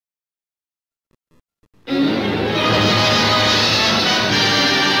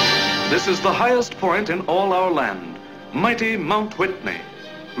This is the highest point in all our land, mighty Mount Whitney,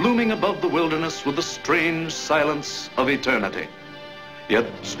 looming above the wilderness with the strange silence of eternity. Yet,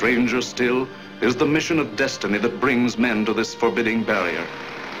 stranger still, is the mission of destiny that brings men to this forbidding barrier.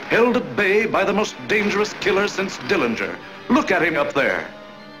 Held at bay by the most dangerous killer since Dillinger. Look at him up there.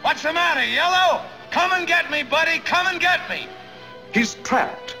 What's the matter, Yellow? Come and get me, buddy. Come and get me. He's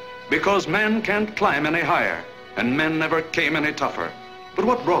trapped because man can't climb any higher, and men never came any tougher. But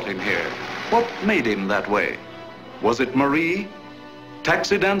what brought him here? What made him that way? Was it Marie?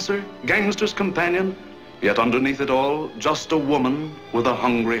 Taxi dancer? Gangster's companion? Yet underneath it all, just a woman with a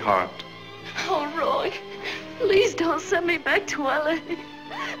hungry heart. Oh, Roy, please don't send me back to L.A.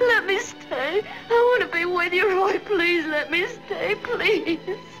 Let me stay. I want to be with you, Roy. Please let me stay, please.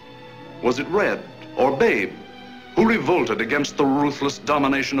 Was it Red or Babe who revolted against the ruthless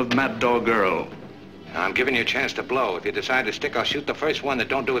domination of Mad Dog Earle? I'm giving you a chance to blow. If you decide to stick, I'll shoot the first one that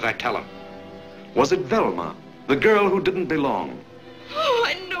don't do as I tell him. Was it Velma, the girl who didn't belong? Oh,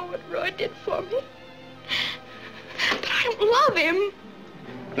 I know what Roy did for me. But I don't love him.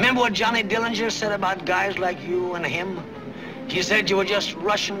 Remember what Johnny Dillinger said about guys like you and him? He said you were just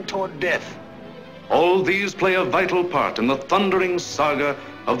rushing toward death. All these play a vital part in the thundering saga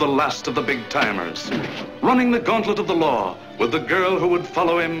of the last of the big-timers, running the gauntlet of the law with the girl who would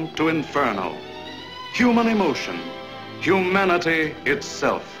follow him to inferno. Human emotion, humanity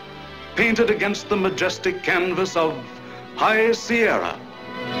itself, painted against the majestic canvas of High Sierra,